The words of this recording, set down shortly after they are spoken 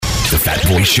Fat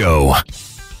Boy Show.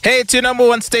 Hey, it's your number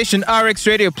one station, RX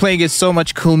Radio, playing you so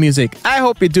much cool music. I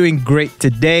hope you're doing great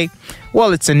today.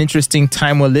 Well, it's an interesting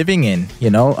time we're living in.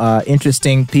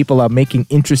 Interesting people are making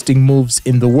interesting moves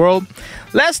in the world.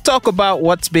 Let's talk about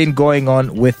what's been going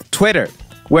on with Twitter,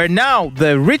 where now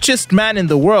the richest man in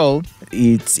the world,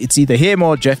 it's either him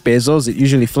or Jeff Bezos. It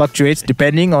usually fluctuates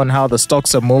depending on how the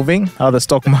stocks are moving, how the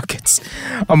stock markets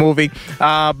are moving.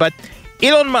 But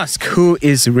Elon Musk, who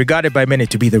is regarded by many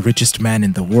to be the richest man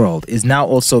in the world, is now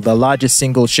also the largest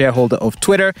single shareholder of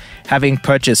Twitter, having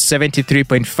purchased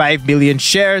 73.5 million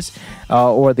shares,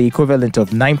 or the equivalent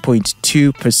of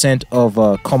 9.2%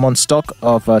 of common stock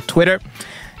of Twitter.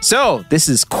 So this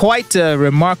is quite a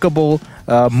remarkable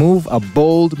move, a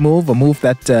bold move, a move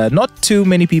that not too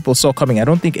many people saw coming. I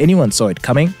don't think anyone saw it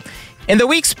coming. In the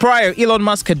weeks prior, Elon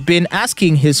Musk had been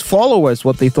asking his followers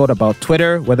what they thought about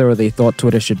Twitter, whether they thought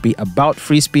Twitter should be about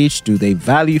free speech, do they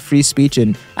value free speech,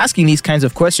 and asking these kinds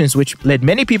of questions, which led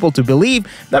many people to believe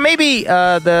that maybe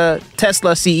the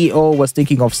Tesla CEO was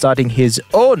thinking of starting his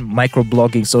own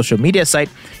microblogging social media site,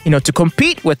 to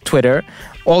compete with Twitter,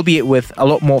 albeit with a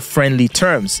lot more friendly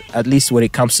terms, at least when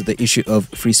it comes to the issue of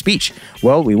free speech.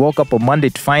 Well, we woke up on Monday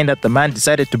to find that the man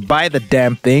decided to buy the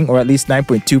damn thing, or at least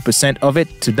 9.2% of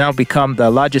it, to now become the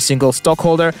largest single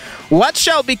stockholder. What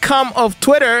shall become of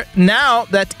Twitter now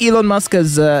that Elon Musk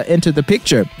has entered the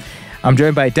picture? I'm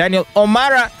joined by Daniel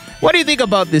O'Mara. What do you think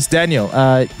about this, Daniel?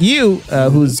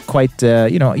 Who's quite,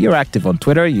 you're active on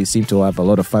Twitter. You seem to have a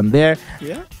lot of fun there.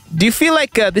 Yeah. Do you feel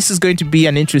like this is going to be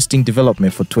an interesting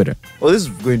development for Twitter? Well, this is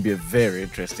going to be a very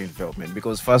interesting development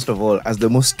because, first of all, as the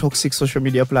most toxic social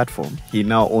media platform, he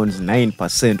now owns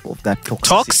 9% of that toxicity.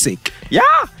 Toxic?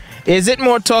 Yeah. Is it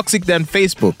more toxic than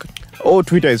Facebook? Oh,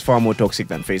 Twitter is far more toxic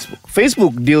than Facebook.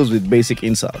 Facebook deals with basic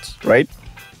insults, right?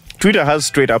 Twitter has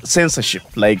straight up censorship,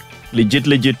 like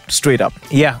legit, straight up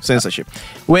censorship.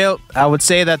 Well, I would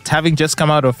say that having just come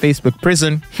out of Facebook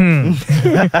prison,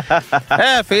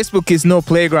 Facebook is no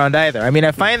playground either. I mean,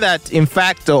 I find that, in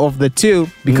fact, of the two,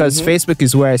 because Facebook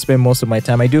is where I spend most of my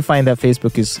time, I do find that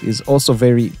Facebook is also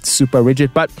very super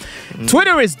rigid. But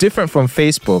Twitter is different from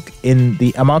Facebook in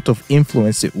the amount of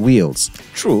influence it wields.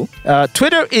 True.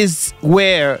 Twitter is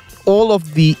where all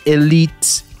of the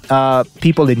elite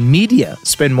people in media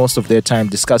spend most of their time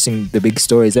discussing the big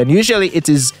stories, and usually it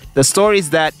is the stories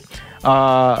that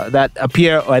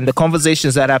appear and the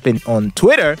conversations that happen on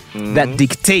Twitter that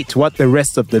dictate what the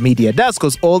rest of the media does,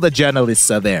 because all the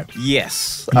journalists are there.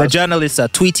 Yes, the journalists are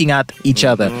tweeting at each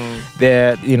other.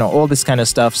 They're all this kind of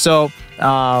stuff. So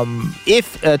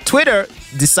if Twitter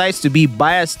decides to be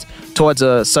biased towards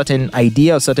a certain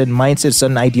idea, a certain mindset,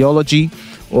 certain ideology,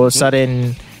 or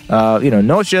certain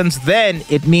notions, then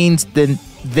it means that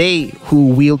they who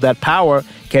wield that power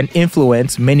can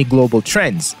influence many global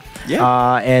trends.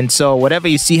 Yeah. And so whatever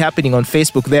you see happening on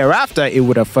Facebook thereafter, it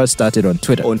would have first started on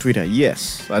Twitter. On Twitter,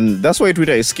 yes. And that's why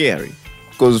Twitter is scary.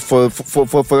 Because for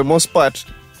the most part,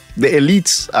 the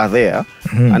elites are there.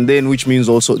 And then which means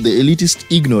also the elitist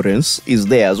ignorance is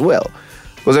there as well.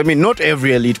 Because, I mean, not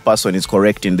every elite person is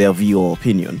correct in their view or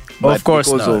opinion. But of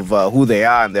course because of who they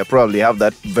are, and they probably have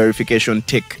that verification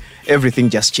tick,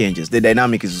 everything just changes. The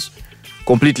dynamic is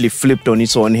completely flipped on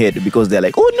its own head because they're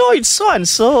like, oh, no, it's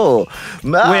so-and-so.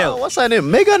 Well, what's her name?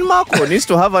 Meghan Markle needs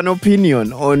to have an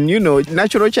opinion on,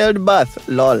 natural childbirth.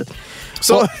 Lol.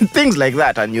 So things like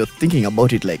that, and you're thinking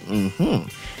about it like,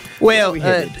 Well,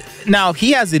 now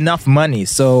he has enough money,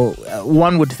 so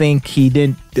one would think he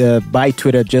didn't buy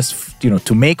Twitter just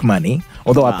to make money.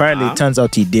 Although apparently it turns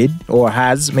out he did or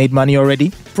has made money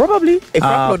already. Probably a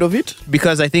crapload of it.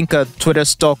 Because I think Twitter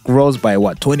stock rose by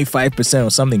 25% or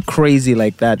something crazy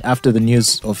like that after the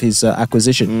news of his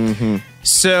acquisition.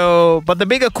 So, but the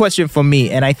bigger question for me,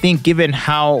 and I think given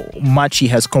how much he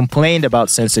has complained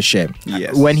about censorship,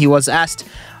 when he was asked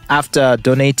after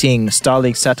donating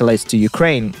Starlink satellites to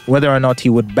Ukraine, whether or not he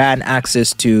would ban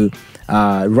access to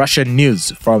Russian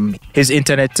news from his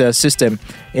internet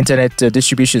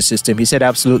distribution system, he said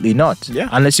absolutely not,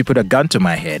 unless you put a gun to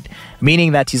my head,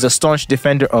 meaning that he's a staunch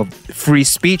defender of free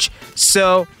speech.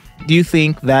 So do you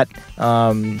think that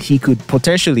he could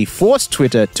potentially force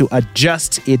Twitter to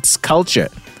adjust its culture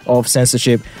of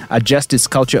censorship, adjust its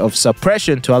culture of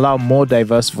suppression to allow more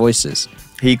diverse voices?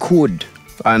 He could.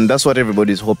 And that's what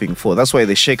everybody's hoping for. That's why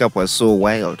the shakeup was so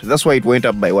wild. That's why it went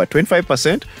up by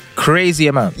 25%? Crazy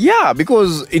amount. Yeah,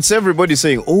 because it's everybody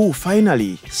saying, oh,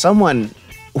 finally, someone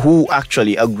who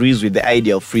actually agrees with the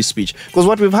idea of free speech. Because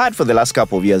what we've had for the last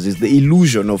couple of years is the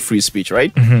illusion of free speech,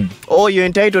 right? Oh, you're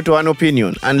entitled to an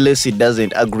opinion unless it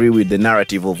doesn't agree with the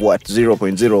narrative of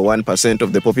 0.01%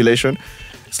 of the population.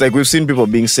 It's like we've seen people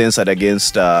being censored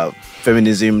against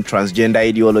feminism, transgender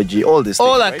ideology, all this.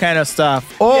 All things, that right? kind of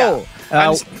stuff. Oh,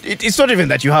 And it's not even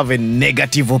that you have a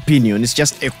negative opinion. It's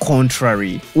just a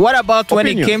contrary. what about when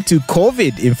it Opinion. came to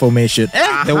COVID information?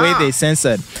 The way they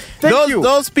censored. Thank you.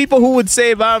 Those people who would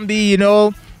say, Bambi, you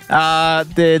know,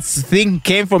 this thing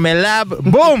came from a lab.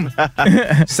 Boom!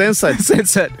 Censored.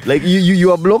 Censored. Like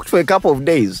you are blocked for a couple of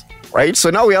days, right? So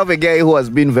now we have a guy who has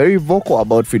been very vocal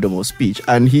about freedom of speech,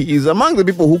 and he is among the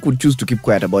people who could choose to keep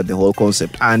quiet about the whole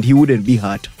concept, and he wouldn't be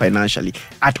hurt financially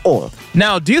at all.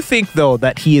 Now, do you think, though,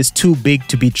 that he is too big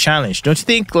to be challenged? Don't you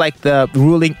think, like the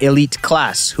ruling elite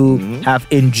class who have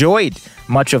enjoyed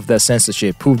much of the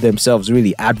censorship, who themselves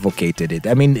really advocated it?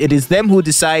 I mean, it is them who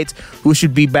decides who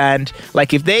should be banned.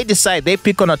 Like, if they decide, they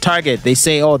pick on a target, they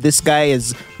say, oh, this guy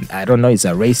is, I don't know, he's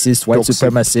a racist, white Toxic.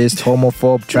 supremacist,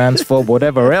 homophobe, transphobe,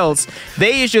 whatever else,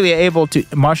 they usually are able to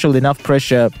marshal enough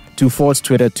pressure to force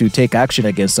Twitter to take action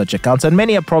against such accounts. And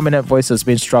many a prominent voice has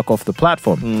been struck off the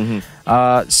platform.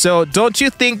 So don't you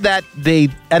think that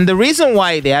and the reason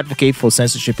why they advocate for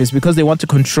censorship is because they want to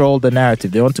control the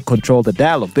narrative. They want to control the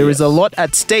dialogue. There is a lot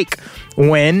at stake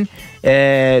when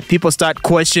people start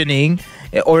questioning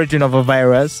the origin of a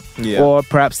virus, or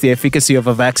perhaps the efficacy of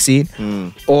a vaccine,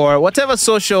 or whatever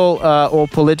social or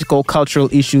political, cultural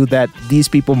issue that these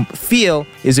people feel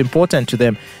is important to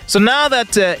them. So now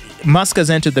that Musk has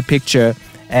entered the picture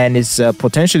and is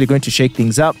potentially going to shake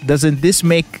things up, doesn't this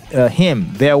make him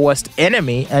their worst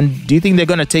enemy? And do you think they're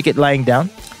going to take it lying down?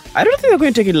 I don't think they're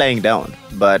going to take it lying down,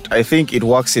 but I think it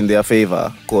works in their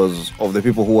favor because of the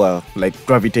people who are like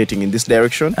gravitating in this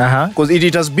direction. Because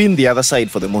it has been the other side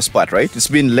for the most part, right? It's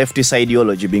been leftist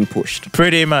ideology being pushed.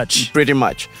 Pretty much. Pretty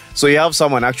much. So you have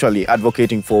someone actually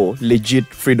advocating for legit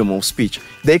freedom of speech.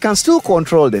 They can still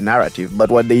control the narrative, but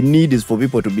what they need is for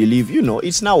people to believe,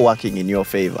 it's now working in your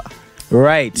favor.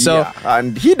 Right. So, Yeah,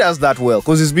 and he does that well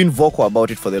because he's been vocal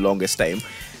about it for the longest time.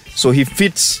 So he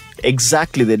fits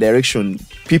exactly the direction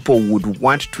people would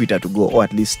want Twitter to go, or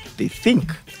at least they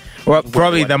think. well,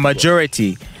 probably the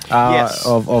majority Yes.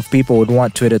 of people would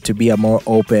want Twitter to be a more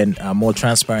open, more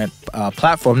transparent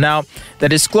platform. Now, the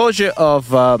disclosure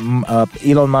of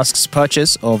Elon Musk's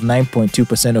purchase of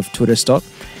 9.2% of Twitter stock,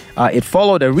 it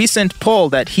followed a recent poll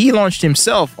that he launched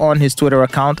himself on his Twitter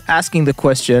account, asking the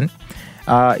question,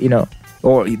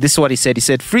 or this is what he said. He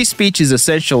said, free speech is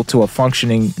essential to a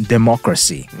functioning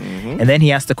democracy. And then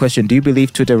he asked the question, do you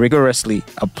believe Twitter rigorously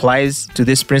applies to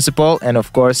this principle? And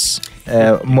of course,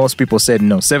 most people said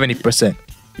no. 70%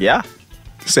 Yeah.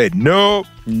 said no.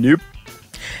 Nope.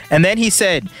 And then he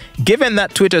said, given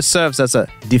that Twitter serves as a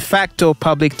de facto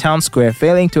public town square,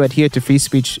 failing to adhere to free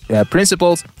speech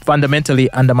principles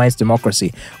fundamentally undermines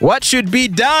democracy. What should be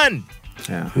done?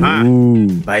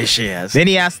 Buy shares. Then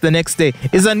he asked the next day,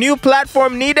 is a new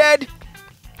platform needed?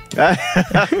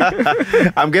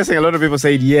 I'm guessing a lot of people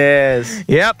said yes.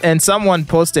 Yep, and someone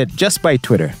posted just by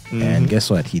Twitter. And guess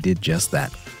what? He did just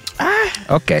that.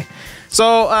 Okay.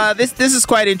 So this is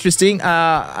quite interesting.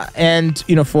 And,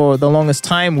 for the longest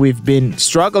time, we've been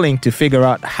struggling to figure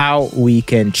out how we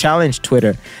can challenge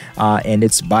Twitter and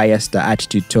its biased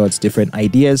attitude towards different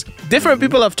ideas. Different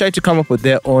people have tried to come up with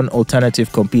their own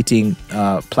alternative competing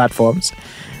platforms.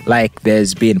 Like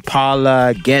there's been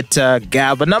Parler, Getter,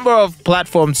 Gab, a number of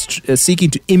platforms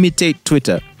seeking to imitate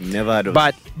Twitter. Never heard of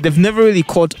But they've never really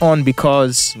caught on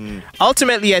because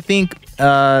ultimately, I think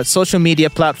social media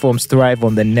platforms thrive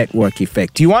on the network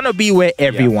effect. You want to be where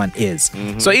everyone is.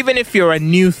 So even if you're a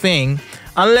new thing,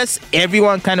 unless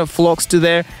everyone kind of flocks to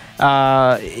there,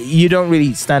 you don't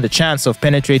really stand a chance of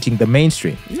penetrating the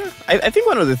mainstream. Yeah, I think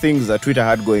one of the things that Twitter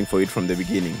had going for it from the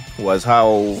beginning was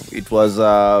how it was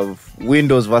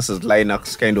Windows versus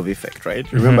Linux kind of effect, right?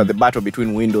 Remember the battle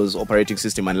between Windows operating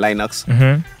system and Linux?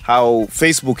 How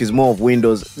Facebook is more of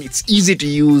Windows. It's easy to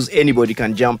use. Anybody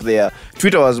can jump there.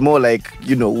 Twitter was more like,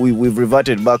 we've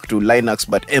reverted back to Linux,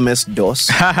 but MS-DOS.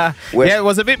 Yeah, it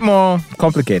was a bit more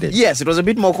complicated. Yes, it was a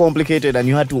bit more complicated and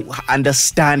you had to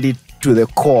understand it to the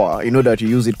core in order to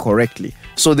use it correctly.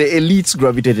 So the elites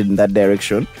gravitated in that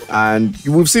direction. And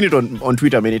we've seen it on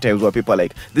Twitter many times where people are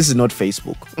like, this is not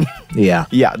Facebook. Yeah.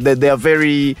 Yeah, they are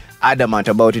very adamant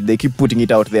about it. They keep putting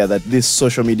it out there that this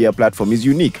social media platform is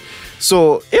unique.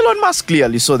 So Elon Musk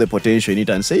clearly saw the potential in it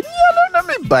and said, let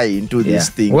me buy into this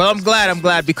thing. Well, I'm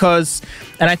glad because,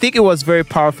 and I think it was very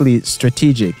powerfully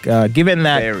strategic, given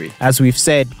that, as we've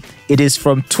said, it is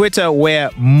from Twitter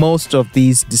where most of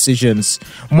these decisions,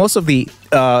 most of the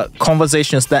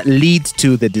conversations that lead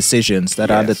to the decisions that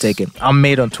are undertaken are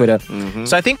made on Twitter.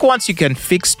 So I think once you can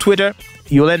fix Twitter,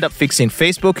 you'll end up fixing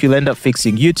Facebook, you'll end up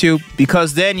fixing YouTube,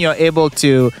 because then you're able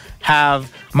to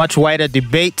have much wider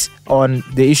debate on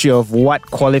the issue of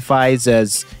what qualifies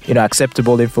as,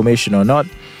 acceptable information or not.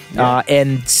 Yeah.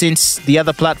 And since the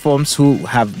other platforms who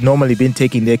have normally been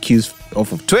taking their cues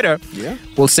off of Twitter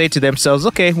will say to themselves,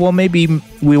 okay, well, maybe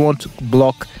we won't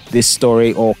block this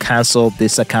story or cancel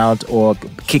this account or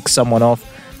kick someone off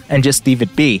and just leave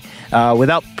it be.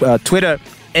 Without Twitter,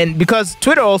 and because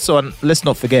Twitter also, and let's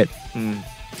not forget,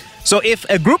 so if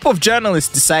a group of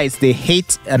journalists decides they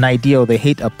hate an idea or they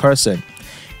hate a person,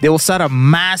 they will start a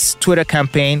mass Twitter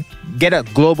campaign, get a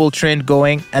global trend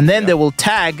going, and then they will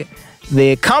tag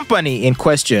the company in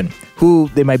question who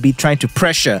they might be trying to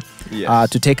pressure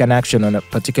to take an action on a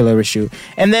particular issue.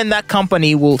 And then that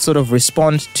company will sort of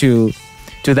respond to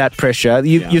that pressure.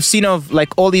 You've seen of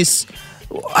like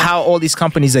how all these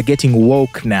companies are getting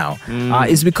woke now.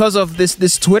 Is because of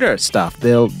this Twitter stuff.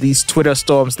 These Twitter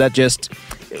storms that just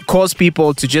cause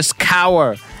people to just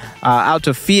cower out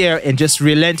of fear and just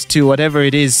relent to whatever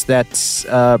it is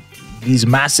that these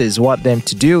masses want them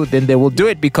to do. Then they will do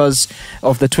it because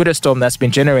of the Twitter storm that's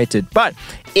been generated. But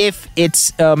if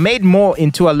it's made more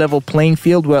into a level playing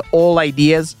field where all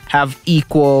ideas have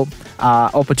equal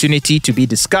opportunity to be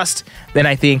discussed, then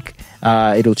I think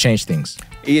it'll change things.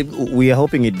 We are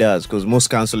hoping it does, because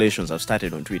most cancellations have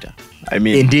started on Twitter. I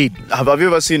mean, indeed. Have you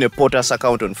ever seen a POTUS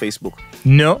account on Facebook?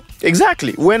 No.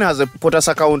 Exactly. When has a POTUS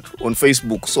account on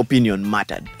Facebook's opinion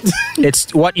mattered?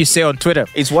 It's what you say on Twitter.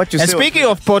 It's what you say. And speaking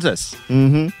of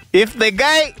POTUS, if the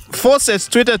guy forces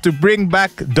Twitter to bring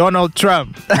back Donald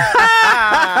Trump,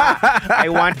 I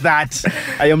want that.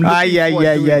 I am looking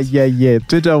forward to it.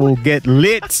 Twitter will get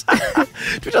lit.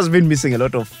 Twitter's been missing a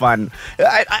lot of fun.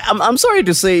 I'm sorry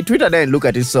to say, Twitter doesn't look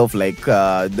at itself like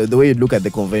the way you look at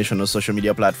the conventional social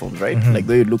media platforms, right? Like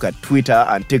the way you look at Twitter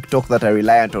and TikTok that are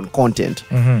reliant on content.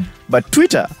 But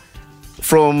Twitter,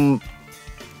 from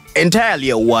entirely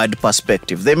a word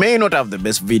perspective, they may not have the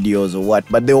best videos or what,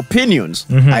 but the opinions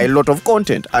are a lot of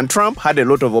content. And Trump had a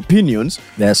lot of opinions.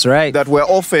 That's right. That were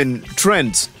often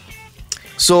trends.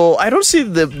 So I don't see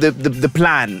the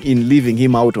plan in leaving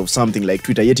him out of something like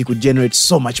Twitter, yet he could generate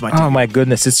so much material. Oh my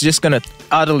goodness, it's just going to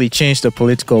utterly change the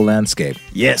political landscape.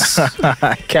 Yes.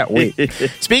 I can't wait.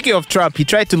 Speaking of Trump, he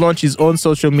tried to launch his own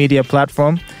social media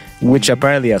platform, which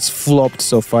apparently has flopped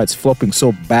so far. It's flopping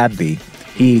so badly.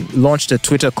 He launched a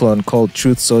Twitter clone called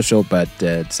Truth Social, but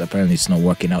apparently it's not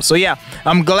working out. So yeah,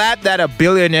 I'm glad that a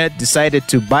billionaire decided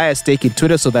to buy a stake in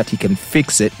Twitter so that he can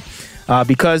fix it.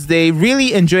 Because they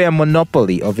really enjoy a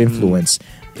monopoly of influence.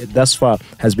 Thus far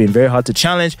has been very hard to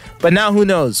challenge. But now who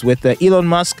knows? With Elon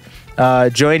Musk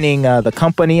joining the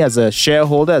company as a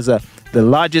shareholder, as the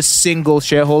largest single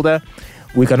shareholder,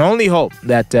 we can only hope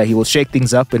that he will shake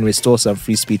things up and restore some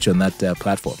free speech on that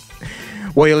platform.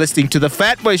 Well, you're listening to The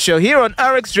Fat Boy Show here on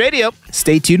RX Radio.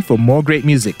 Stay tuned for more great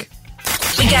music.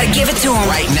 We gotta give it to him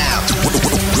right now.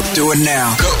 Do it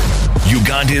now. Go.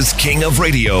 Uganda's King of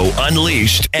Radio,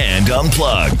 Unleashed and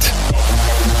Unplugged.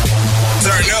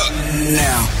 Turn up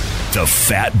now. The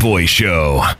Fat Boy Show.